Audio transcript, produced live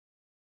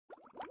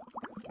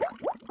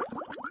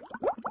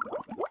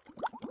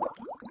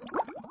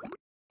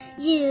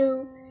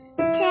You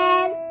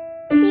can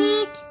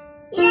teach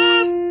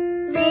your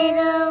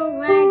little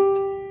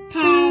one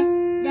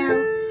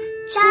piano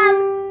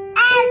some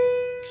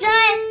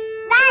answer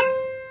that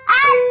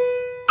an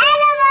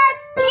animal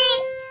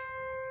teach.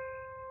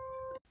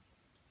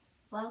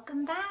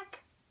 Welcome back.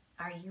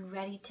 Are you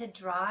ready to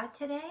draw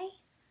today?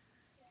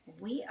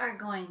 We are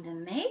going to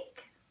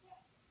make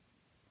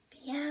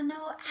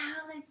piano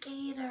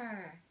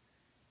alligator.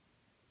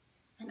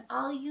 And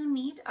all you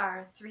need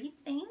are 3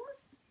 things: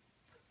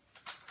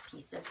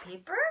 piece of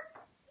paper,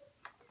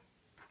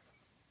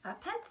 a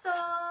pencil,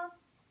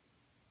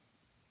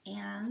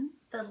 and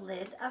the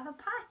lid of a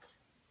pot.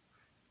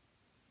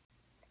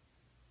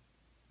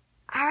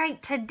 All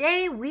right,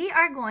 today we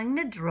are going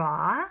to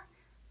draw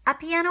a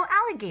piano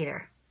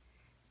alligator.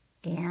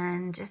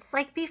 And just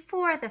like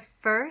before, the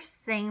first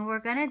thing we're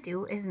going to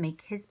do is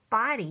make his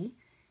body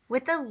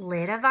with the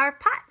lid of our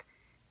pot.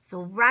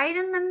 So right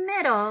in the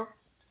middle,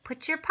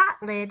 put your pot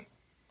lid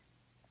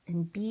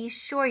and be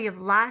sure you have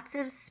lots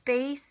of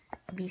space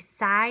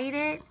beside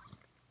it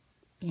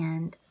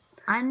and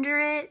under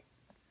it,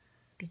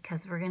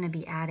 because we're going to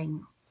be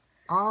adding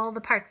all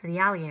the parts of the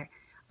alligator.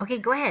 Okay,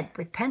 go ahead.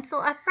 With pencil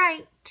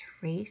upright,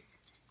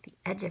 trace the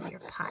edge of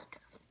your pot.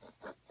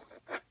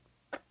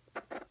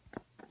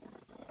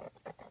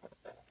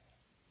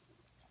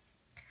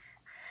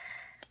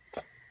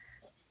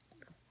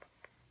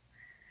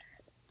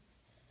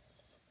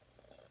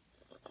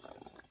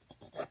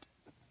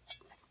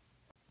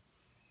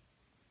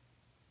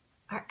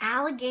 Our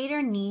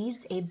alligator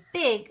needs a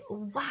big,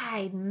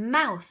 wide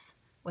mouth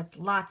with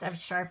lots of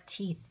sharp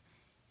teeth.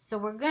 So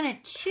we're going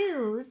to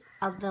choose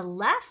of the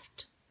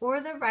left or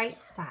the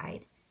right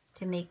side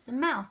to make the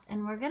mouth.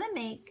 And we're going to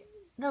make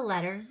the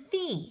letter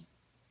V.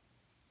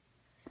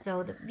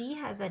 So the V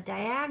has a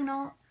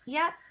diagonal,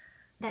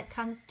 that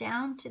comes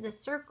down to the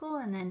circle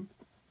and then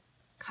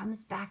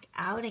comes back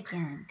out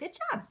again. Good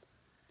job.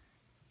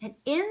 And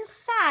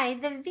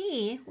inside the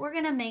V, we're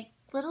going to make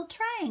little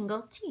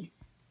triangle teeth.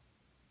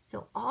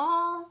 So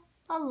all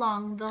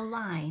along the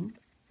line,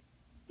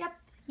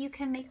 you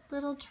can make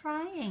little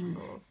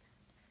triangles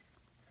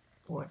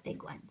or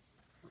big ones.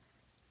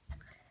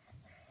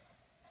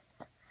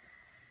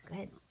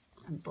 Good,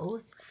 on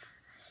both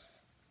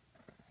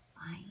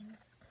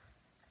lines.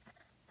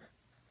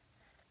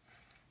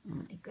 Oh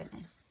my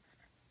goodness.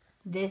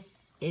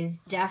 This is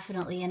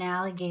definitely an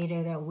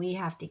alligator that we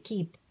have to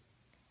keep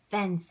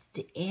fenced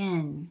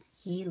in.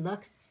 He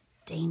looks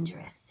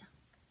dangerous.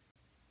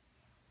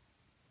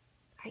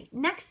 All right,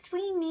 next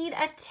we need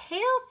a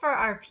tail for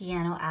our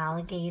piano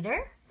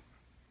alligator.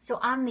 So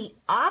on the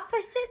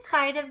opposite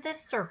side of the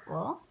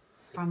circle,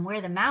 from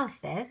where the mouth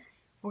is,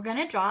 we're going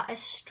to draw a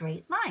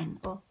straight line,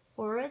 a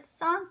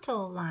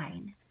horizontal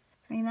line.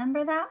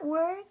 Remember that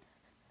word?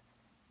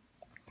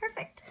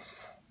 Perfect.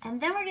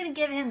 And then we're going to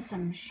give him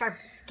some sharp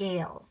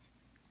scales,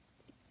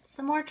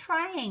 some more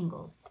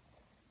triangles.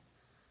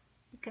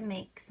 You can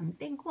make some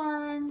big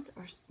ones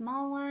or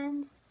small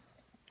ones.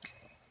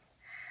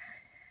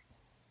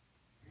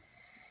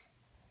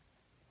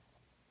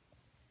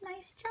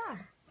 Nice job.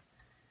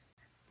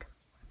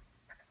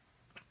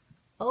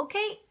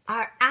 Okay,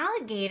 our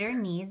alligator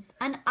needs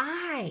an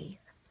eye.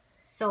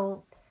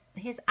 So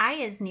his eye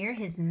is near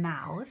his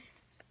mouth,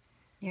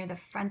 near the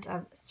front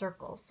of the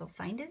circle. So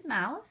find his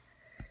mouth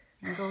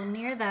and go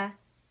near the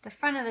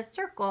front of the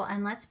circle,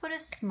 and let's put a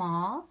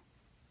small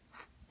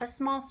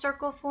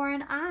circle for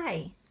an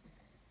eye.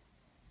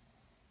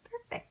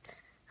 Perfect.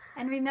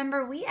 And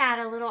remember, we add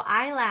a little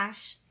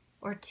eyelash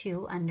or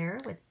 2 under,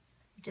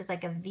 which is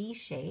like a V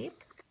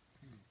shape,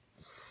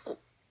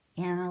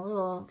 and a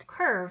little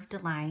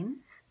curved line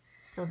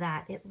so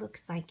that it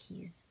looks like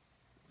he's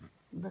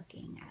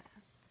looking at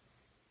us.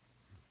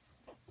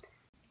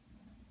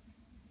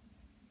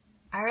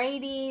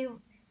 Alrighty,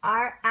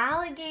 our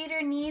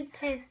alligator needs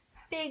his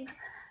big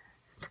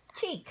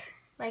cheek.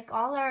 Like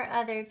all our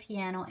other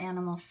piano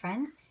animal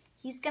friends,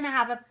 he's going to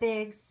have a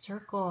big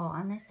circle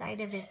on the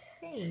side of his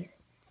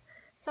face.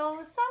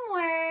 So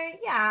somewhere,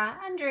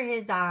 under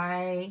his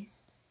eye,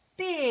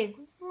 big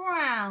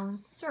round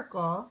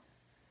circle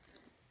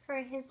for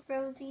his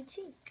rosy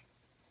cheek.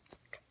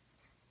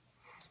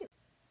 Cute.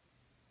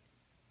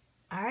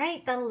 All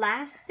right, the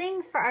last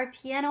thing for our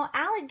piano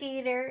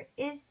alligator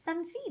is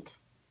some feet.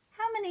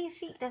 How many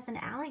feet does an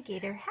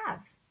alligator have?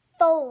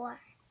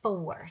 4.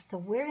 4. So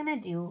we're going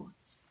to do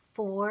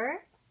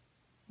 4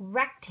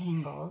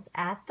 rectangles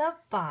at the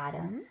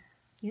bottom.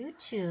 You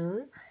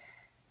choose.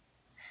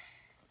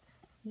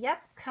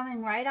 Yep,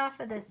 coming right off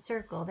of the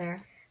circle.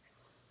 They're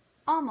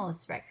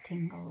almost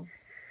rectangles.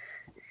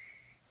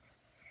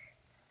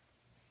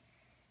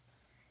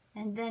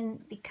 And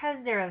then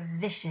because they're a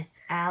vicious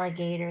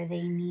alligator,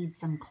 they need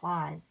some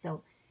claws.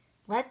 So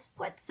let's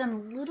put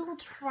some little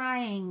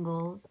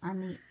triangles on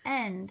the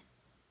end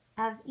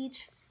of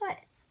each foot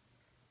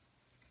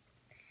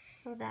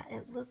so that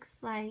it looks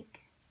like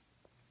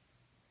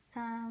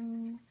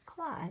some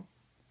claws.